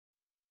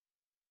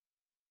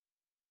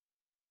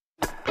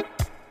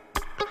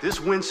This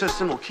wind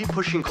system will keep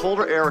pushing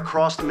colder air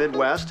across the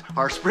Midwest.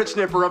 Our Sprit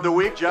Snipper of the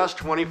week, just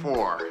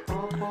 24.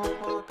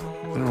 I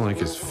don't like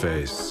his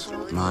face.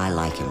 I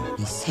like him.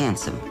 He's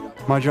handsome.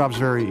 My job's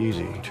very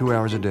easy. 2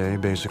 hours a day,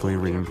 basically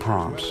reading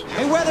prompts.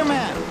 Hey,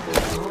 weatherman!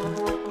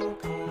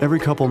 Every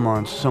couple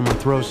months, someone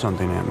throws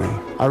something at me.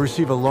 I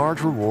receive a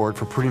large reward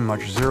for pretty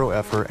much zero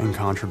effort and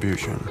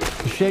contribution.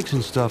 The shakes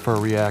and stuff are a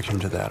reaction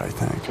to that, I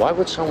think. Why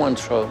would someone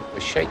throw a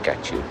shake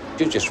at you?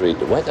 You just read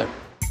the weather.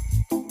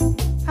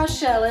 How's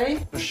Shelley?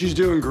 She's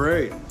doing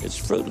great. It's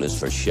fruitless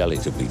for Shelley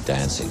to be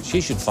dancing. She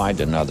should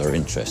find another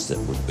interest that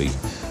would be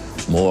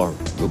more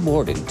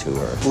rewarding to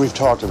her. We've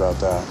talked about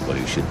that. Well,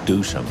 you should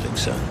do something,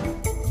 son.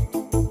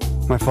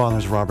 My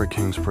father's Robert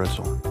King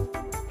Spritzel.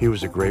 He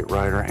was a great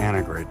writer and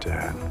a great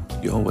dad.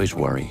 You always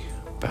worry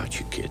about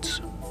your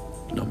kids.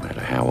 No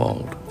matter how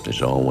old,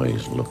 there's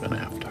always looking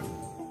after.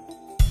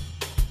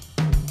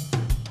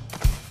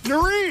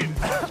 Noreen!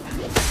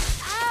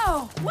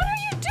 Ow! What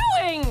are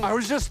you doing? I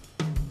was just...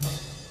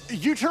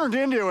 You turned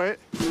into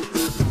it.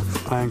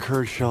 I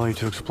encouraged Shelley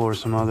to explore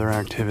some other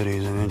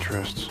activities and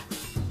interests.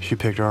 She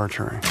picked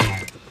archery.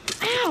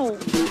 Ow!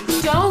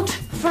 Don't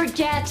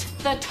forget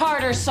the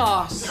tartar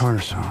sauce.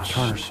 Tartar sauce,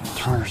 tartar sauce,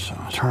 tartar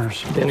sauce, tartar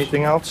sauce.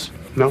 Anything else?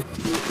 No,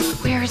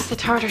 Where is the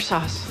tartar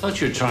sauce? I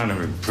thought you were trying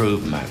to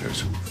improve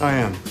matters. I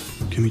am.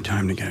 Give me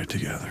time to get it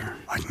together.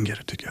 I can get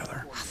it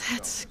together. Well,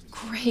 that's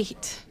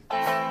great.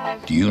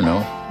 Do you know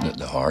that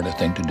the harder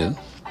thing to do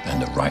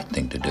and the right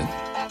thing to do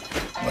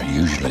are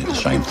usually the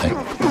same thing?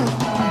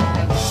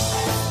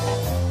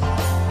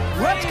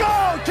 Let's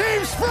go,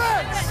 Team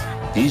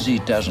Spritz! Easy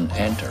doesn't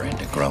enter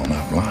into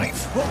grown-up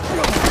life.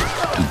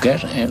 To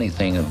get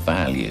anything of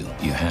value,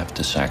 you have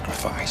to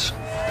sacrifice.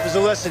 There's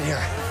a lesson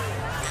here.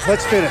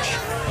 Let's finish.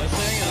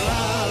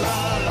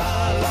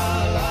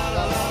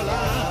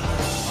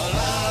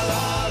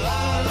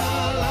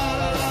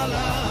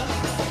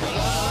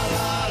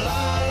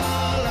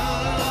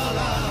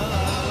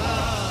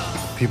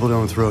 People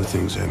don't throw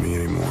things at me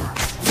anymore.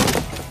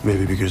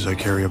 Maybe because I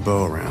carry a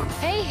bow around.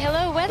 Hey,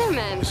 hello,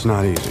 weatherman. It's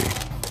not easy.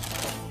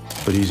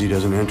 But easy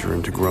doesn't enter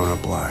into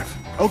grown-up life.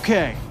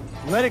 Okay,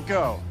 let it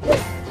go.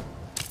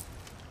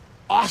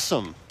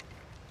 Awesome.